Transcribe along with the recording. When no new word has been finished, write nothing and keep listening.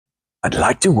I'd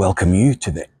like to welcome you to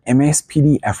the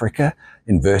MSPD Africa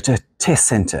Inverter Test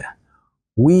Center.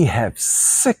 We have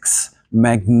 6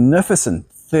 magnificent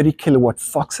 30 kilowatt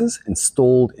FoxESS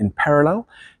installed in parallel,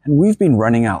 and we've been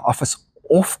running our office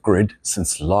off-grid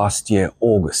since last year,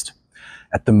 August.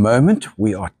 At the moment,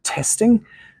 we are testing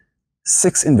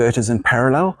 6 inverters in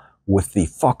parallel with the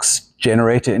Fox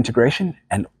generator integration,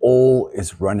 and all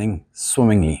is running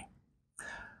swimmingly.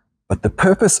 But the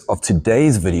purpose of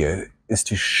today's video is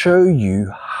to show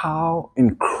you how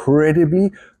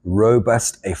incredibly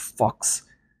robust a Fox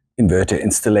inverter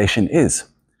installation is.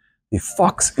 The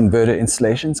Fox inverter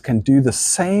installations can do the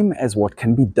same as what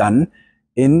can be done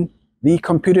in the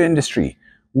computer industry.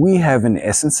 We have, in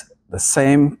essence, the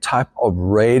same type of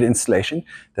RAID installation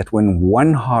that when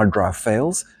one hard drive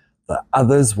fails, the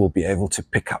others will be able to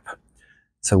pick up.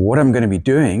 So what I'm going to be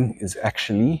doing is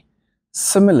actually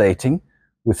simulating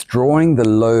withdrawing the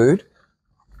load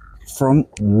from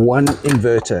one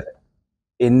inverter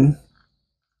in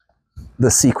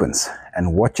the sequence.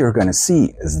 And what you're going to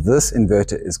see is this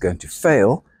inverter is going to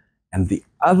fail, and the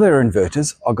other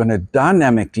inverters are going to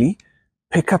dynamically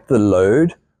pick up the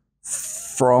load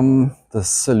from the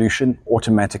solution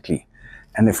automatically.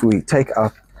 And if we take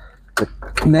out the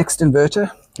next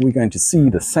inverter, we're going to see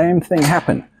the same thing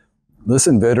happen. This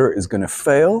inverter is going to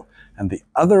fail, and the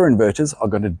other inverters are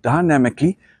going to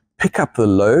dynamically pick up the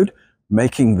load,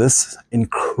 making this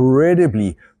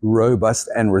incredibly robust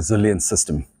and resilient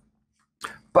system.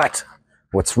 But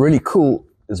what's really cool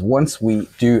is once we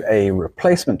do a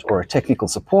replacement or a technical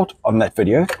support on that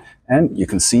video, and you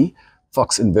can see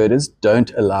Fox inverters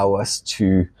don't allow us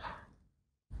to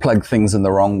plug things in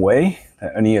the wrong way. They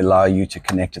only allow you to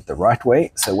connect it the right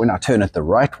way. So when I turn it the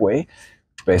right way,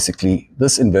 basically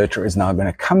this inverter is now going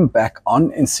to come back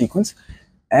on in sequence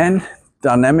and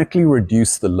dynamically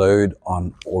reduce the load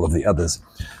on all of the others.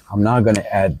 I'm now going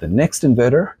to add the next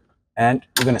inverter, and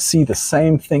we're going to see the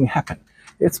same thing happen.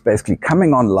 It's basically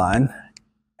coming online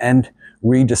and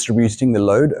redistributing the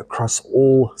load across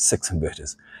all 6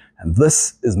 inverters. And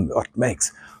this is what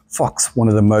makes Fox one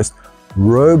of the most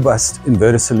robust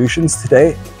inverter solutions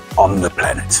today on the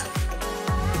planet.